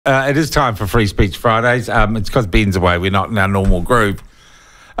It is time for Free Speech Fridays. It's because Ben's away. We're not in our normal groove.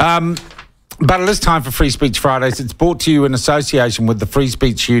 But it is time for Free Speech Fridays. It's brought to you in association with the Free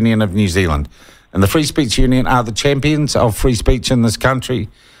Speech Union of New Zealand. And the Free Speech Union are the champions of free speech in this country.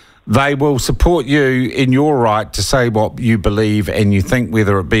 They will support you in your right to say what you believe and you think,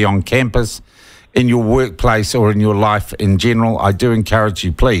 whether it be on campus, in your workplace or in your life in general. I do encourage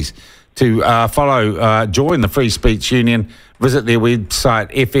you, please, to join the Free Speech Union. Visit their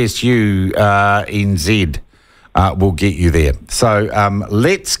website, FSU NZ will get you there. So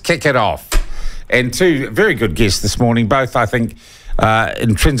let's kick it off. And two very good guests this morning, both, I think,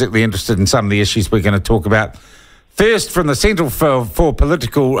 intrinsically interested in some of the issues we're going to talk about. First, from the Centre for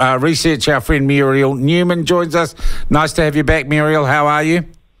Political Research, our friend Muriel Newman joins us. Nice to have you back, Muriel. How are you?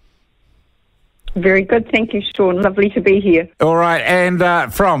 Very good, thank you, Sean. Lovely to be here. All right, and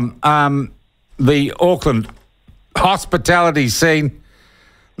from the Auckland hospitality scene,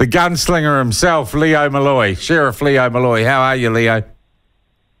 the gunslinger himself, Leo Molloy, Sheriff Leo Molloy. How are you, Leo?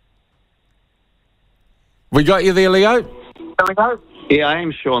 We got you there, Leo? Yeah, I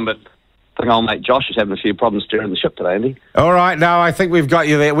am, Sean, but I think old mate Josh is having a few problems steering the ship today, isn't he? All right, no, I think we've got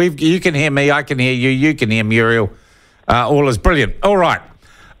you there. You can hear me, I can hear you, you can hear Muriel. All is brilliant. All right.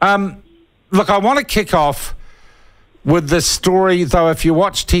 Look, I want to kick off with this story, though if you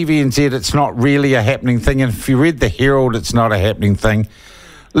watch TVNZ, it's not really a happening thing, and if you read the Herald, it's not a happening thing.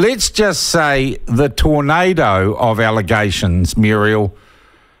 Let's just say the tornado of allegations, Muriel,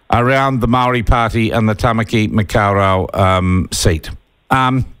 around the Māori Party and the Tamaki Makaurau seat.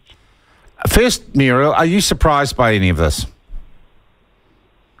 First, Muriel, are you surprised by any of this?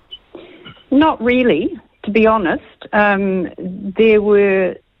 Not really, to be honest. There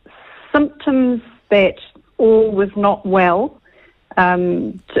were symptoms that all was not well,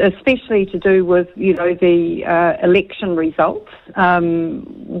 especially to do with, the election results,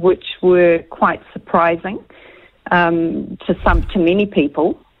 which were quite surprising to many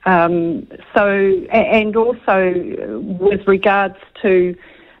people. And also with regards to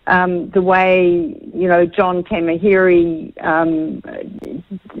the way, John Tamahiri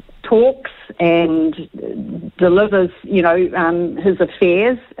talks and delivers, his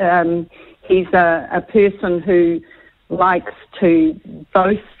affairs. He's a person who likes to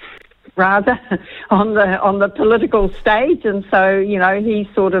boast, rather, on the political stage, and so he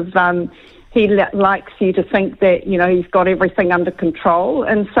sort of he likes you to think that he's got everything under control.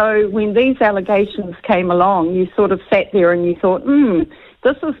 And so when these allegations came along, you sort of sat there and you thought,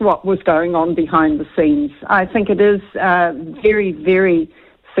 this is what was going on behind the scenes. I think it is very, very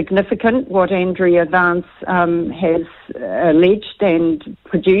significant what Andrea Vance has alleged and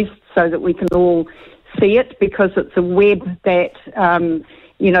produced, so that we can all see it, because it's a web that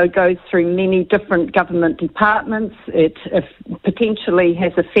goes through many different government departments. It potentially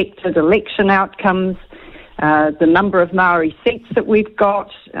has affected election outcomes, the number of Maori seats that we've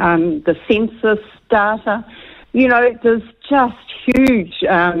got, the census data. There's just huge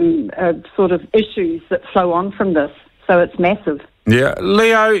sort of issues that flow on from this. So it's massive. Yeah.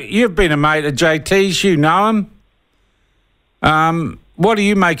 Leo, you've been a mate of JT's. You know him. What do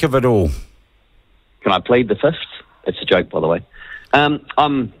you make of it all? Can I plead the fifth? It's a joke, by the way.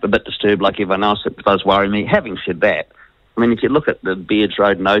 I'm a bit disturbed like everyone else. It does worry me. Having said that, I mean, if you look at the Beards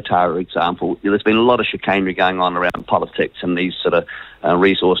Road and Otara example, there's been a lot of chicanery going on around politics and these sort of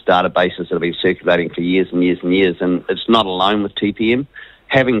resource databases that have been circulating for years and years and years, and it's not alone with TPM.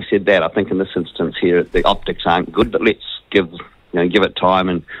 Having said that, I think in this instance here, the optics aren't good, but let's give it time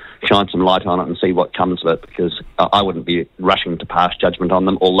and shine some light on it and see what comes of it, because I wouldn't be rushing to pass judgment on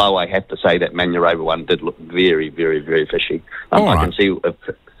them, although I have to say that Manurewa one did look very, very, very fishy. I can see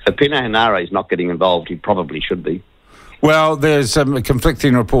if Pena Henare is not getting involved, he probably should be. Well, there's some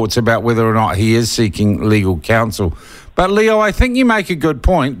conflicting reports about whether or not he is seeking legal counsel. But, Leo, I think you make a good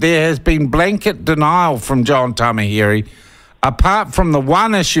point. There has been blanket denial from John Tamahiri, apart from the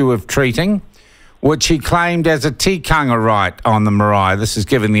one issue of treating, which he claimed as a tikanga right on the marae. This is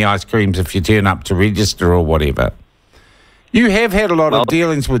giving the ice creams if you turn up to register or whatever. You have had a lot of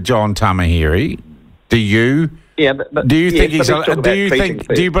dealings with John Tamahiri. Do you? Yeah, but do you think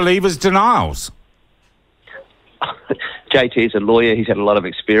do you believe his denials? JT is a lawyer. He's had a lot of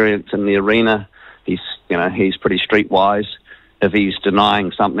experience in the arena. He's pretty streetwise. If he's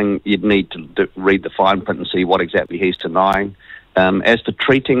denying something, you'd need to read the fine print and see what exactly he's denying. As to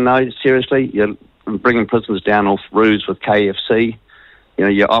treating, though, seriously, you're bringing prisoners down off roofs with KFC.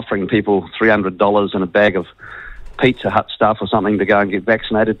 You're offering people $300 and a bag of Pizza Hut stuff or something to go and get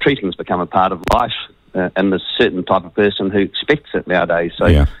vaccinated. Treating's become a part of life, and there's a certain type of person who expects it nowadays.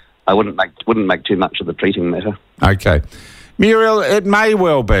 So I wouldn't make too much of the treating matter. Okay. Muriel, it may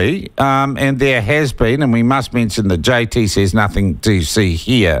well be, and there has been, and we must mention that JT says nothing to see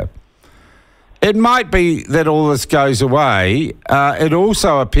here. It might be that all this goes away. It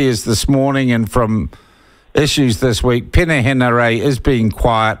also appears this morning and from issues this week, Penahenare is being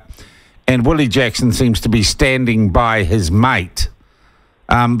quiet and Willie Jackson seems to be standing by his mate,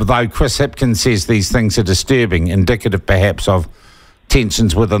 though Chris Hipkins says these things are disturbing, indicative perhaps of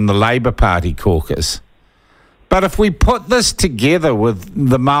tensions within the Labour Party caucus. But if we put this together with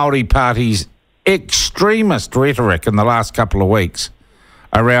the Māori Party's extremist rhetoric in the last couple of weeks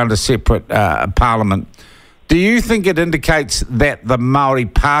around a separate parliament, do you think it indicates that the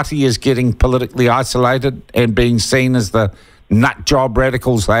Māori Party is getting politically isolated and being seen as the nut job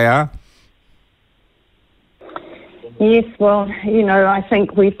radicals they are? Yes, well, I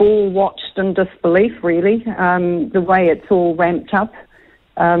think we've all watched in disbelief, really, the way it's all ramped up.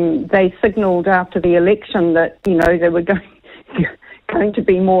 They signalled after the election that, they were going to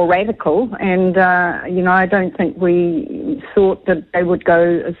be more radical, and, I don't think we thought that they would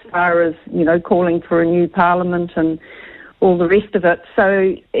go as far as, calling for a new parliament and all the rest of it.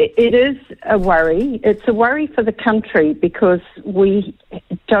 So it is a worry. It's a worry for the country because we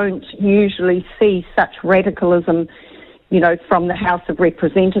don't usually see such radicalism from the House of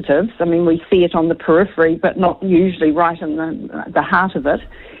Representatives. I mean, we see it on the periphery, but not usually right in the heart of it.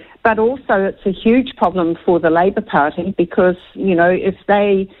 But also it's a huge problem for the Labour Party because, if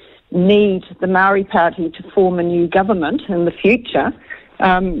they need the Māori Party to form a new government in the future,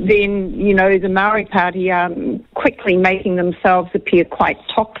 then, the Māori Party are quickly making themselves appear quite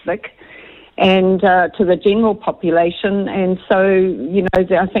toxic and to the general population. And so,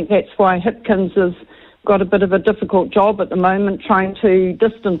 I think that's why Hipkins has got a bit of a difficult job at the moment, trying to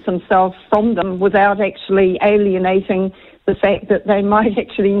distance himself from them without actually alienating the fact that they might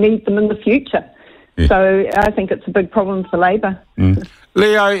actually need them in the future. Yeah. So I think it's a big problem for Labour. Mm.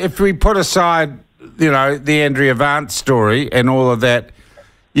 Leo, if we put aside, the Andrea Vance story and all of that,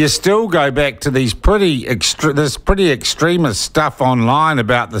 you still go back to these pretty extremist stuff online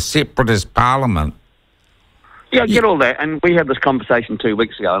about the separatist parliament. Yeah, I get all that, and we had this conversation 2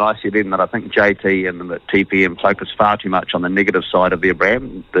 weeks ago, and I said then that I think JT and the TPM focus far too much on the negative side of their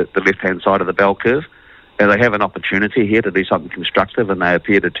brand, the left-hand side of the bell curve, and they have an opportunity here to do something constructive, and they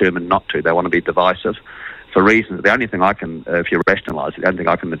appear determined not to. They want to be divisive for reasons. The only thing I can, if you rationalise it, the only thing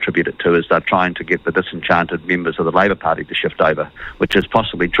I can attribute it to is they're trying to get the disenchanted members of the Labour Party to shift over, which is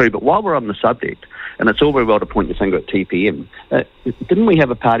possibly true. But while we're on the subject, and it's all very well to point your finger at TPM, didn't we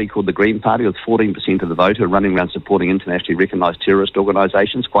have a party called the Green Party with 14% of the vote who are running around supporting internationally recognised terrorist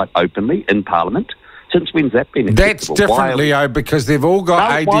organisations quite openly in Parliament? Since when's that been acceptable? That's different, Leo, because they've all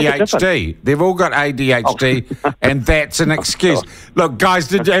got ADHD. They've all got ADHD, and that's an excuse. Look, guys,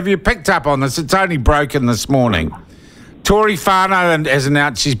 have you picked up on this? It's only broken this morning. Tori Whānau has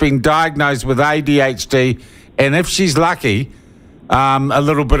announced she's been diagnosed with ADHD, and if she's lucky, a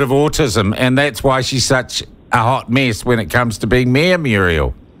little bit of autism, and that's why she's such a hot mess when it comes to being Mayor,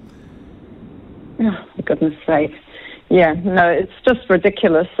 Muriel. Oh, for goodness sake. Yeah, no, it's just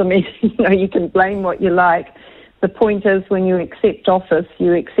ridiculous. I mean, you can blame what you like. The point is, when you accept office,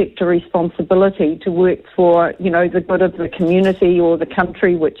 you accept a responsibility to work for, the good of the community or the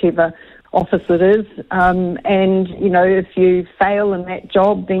country, whichever office it is. And, if you fail in that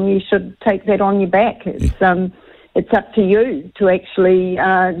job, then you should take that on your back. It's up to you to actually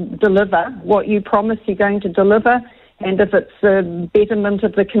deliver what you promise you're going to deliver. And if it's a betterment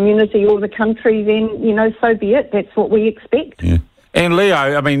of the community or the country, then, so be it. That's what we expect. Yeah. And Leo,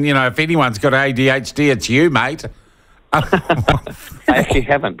 I mean, if anyone's got ADHD, it's you, mate. I actually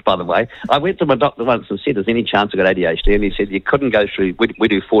haven't, by the way. I went to my doctor once and said, "Is any chance I got ADHD?" And he said, "You couldn't go through." We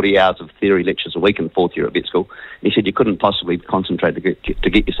do 40 hours of theory lectures a week in fourth year at vet school. And he said you couldn't possibly concentrate to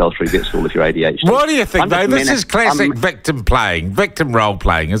get yourself through vet school if you're ADHD. What do you think, though? This is classic victim role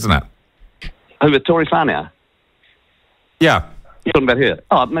playing, isn't it? Who, with Tori Whānau? Yeah. You're talking about her?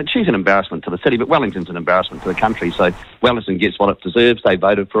 Oh, man, she's an embarrassment to the city, but Wellington's an embarrassment to the country. So Wellington gets what it deserves. They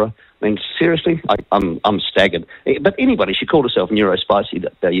voted for her. I mean, seriously, I'm staggered. But anybody, she called herself Neurospicy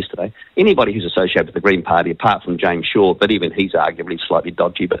yesterday. Anybody who's associated with the Green Party, apart from James Shaw, but even he's arguably slightly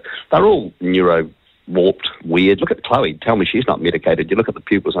dodgy, but they're all warped, weird. Look at Chloe. Tell me she's not medicated. You look at the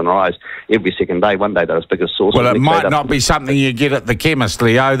pupils on her eyes every second day. One day they're as big as saucers. Well, it might not be something you get at the chemist,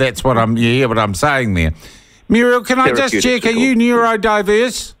 Leo. That's what you hear what I'm saying there. Muriel, can I just check, are you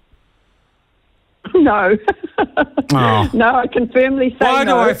neurodiverse? No. Oh. No, I can firmly say Why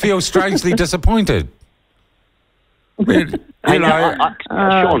do I feel strangely disappointed? Sean, I don't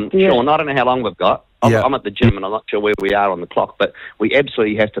know how long we've got. I'm at the gym and I'm not sure where we are on the clock, but we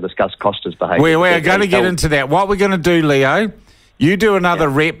absolutely have to discuss Costa's behaviour. We're going to get into that. What we're going to do, Leo, you do another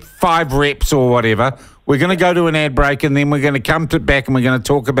rep, 5 reps or whatever. We're going to go to an ad break and then we're going to come back and we're going to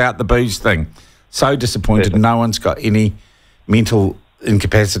talk about the booze thing. So disappointed. Perfect. No one's got any mental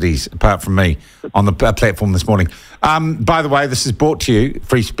incapacities apart from me on the platform this morning. By the way, this is brought to you,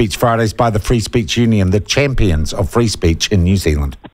 Free Speech Fridays, by the Free Speech Union, the champions of free speech in New Zealand.